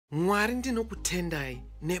Mwari ndinokutendai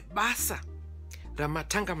nebasa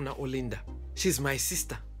ramatanga muna Olinda. She's my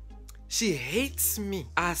sister. She hates me.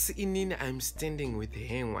 Asi inini I'm standing with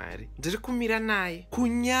her Mwari. Ndiri kumira naye.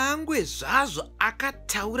 Kunyangwe zvazvo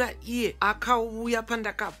akataura iye akauya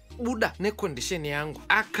pandakabuda necondition yangu.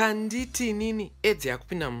 Akanditi inini edzi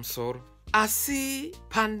yakupinda musoro. Asi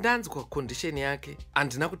pandanzwa condition yake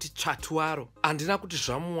handina kuti tsvatwaro, handina kuti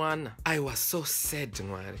zvamuwana. I was so sad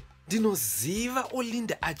Mwari. Ndinoziva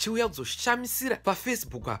Olinda achiuya kuzoshamisira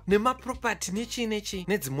paFacebook nemaproperty nechi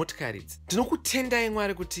nedzimotikari idzi. Ndinokutendai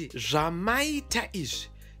Mwari kuti zvamaita izvi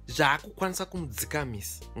zvakukwanisa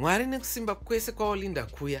kumudzikamisa. Mwari nekusimba kwese kwaOlinda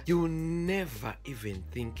kuya, you'll never even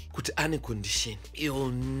think kuti ane condition.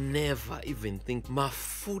 You'll never even think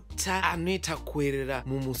mafuta anoita kuerera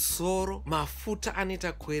mumusoro, mafuta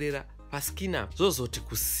anoita kuerera paskina zozoti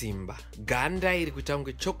kusimba, ganda iri kuita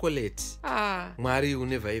kunge chocolate. Mwari, you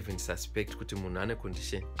never even suspect kuti munhu ane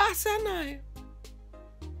condition. Asi anayo.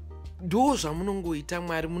 Ndo zvamunongoita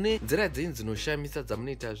Mwari, mune nzira dzenyu dzinoshamisa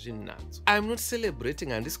dzamunoita zvinhu nadzo. I'm not celebrating,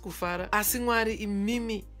 handisi kufara. Asi Mwari,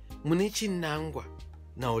 imimi mune chinangwa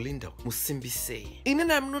naOlinda, musimbisei.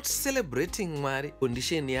 Inini I'm not celebrating Mwari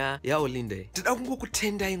condition yaOlinda. Ndida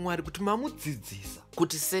kungokutendai Mwari kuti mamudzidzisa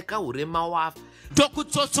kuti seka urema wafa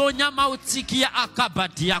ndokutsotsonja mautsiki ya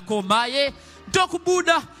akabati yako maye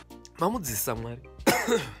ndokubuda. Mamudzidzisa Mwari.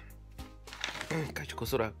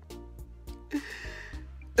 Kachikosora.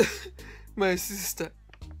 My sister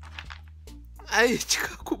aichika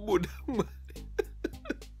kubuda Mwari.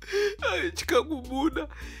 Aichika kubuda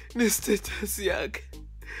nestatus yake.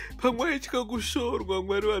 Pamwe aichika kushorwa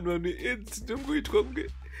Mwari, vanhu vane AIDS nongoitwa kunge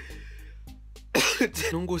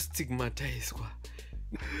nongostigmatizwa.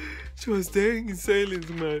 She was dying in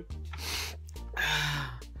silence man.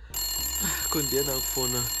 Kondiana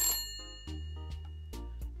kufona.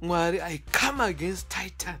 Mwari, I come against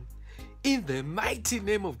Tytan. In the mighty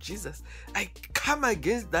name of Jesus, I come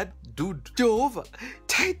against that dude. Jehovah,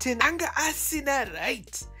 Tytan anga asina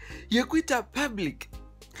right yekuita public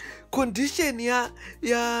condition ya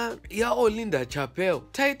Olinda chapel.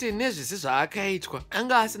 Tytan nezvisi zvaakaitwa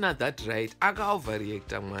anga asina that right.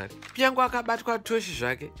 Akaoverreacta Mwari. Pyangu akabatwa toshi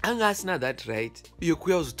zvake anga asina that right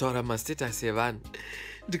yokuya kuzotaura mastatus evanhu.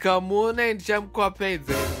 Ndikamuona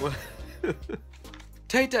ndichamukwapaidza Mwari.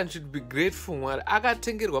 Tytan should be grateful Mwari.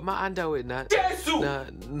 Akatengerwa ma-underwear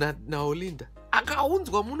na Olinda.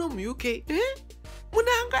 Akaunzwa muno mu-UK.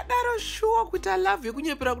 Muna angadaro shuwa kuita love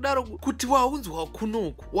yekunyepera kudaro kuti waunzwa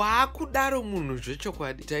kunoku. Waakudaro munhu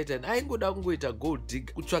zvechokwadi. Tytan aingoda kungoita gold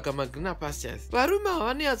dig kutsvaka ma-greener pastures. Varume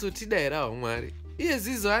vanonyatsotidairawo Mwari. Iye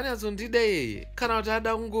Zizo anyatsondida iyeye kana kuti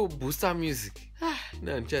ada kungobooster music.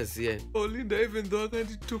 Nandichaziya. Olinda even though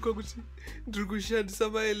akandituka kuti ndiri kushandisa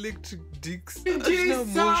ma-electric dicks.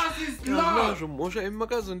 Ndinazvo mhosva imi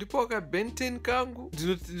makazondipawo ka-Ben 10 kangu.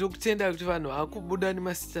 Ndinokutenda kuti vanhu vakubuda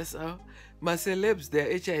nemastatus avo. Ma-celebs they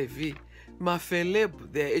are HIV.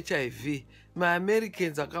 Ma-celeb they are HIV.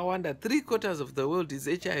 Ma-Americans akawanda 3/4 of the world is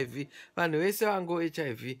HIV. Vanhu vese vango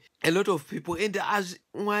HIV. A lot of people. And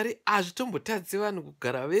Mwari hazvitombotadzi vanhu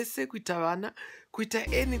kugara vese kuita vana, kuita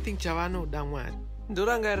anything chavanoda Mwari.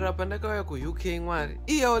 Ndorangarira pandakauya ku-UK Mwari.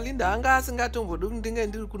 Iye Olinda anga asingatombodi kuti ndinge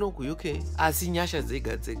ndiri kuno ku-UK. Asi nyasha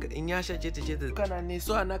dzega dzega, inyasha chete. Kana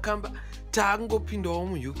nesu anakamba taangopindawo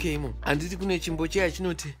mu-UK mo. Handiti kune chimbo chiya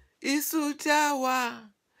chinoti isu tawa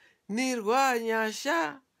nirwa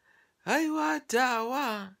nyasha. Haiwa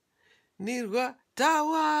tawa nirwa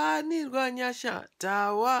nyasha.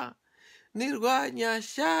 Tawa nirwa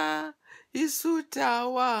nyasha. Isu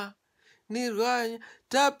tawa nirwa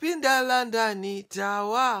tapinda Londoni.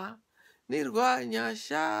 Tawa nirwa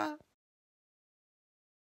nyasha.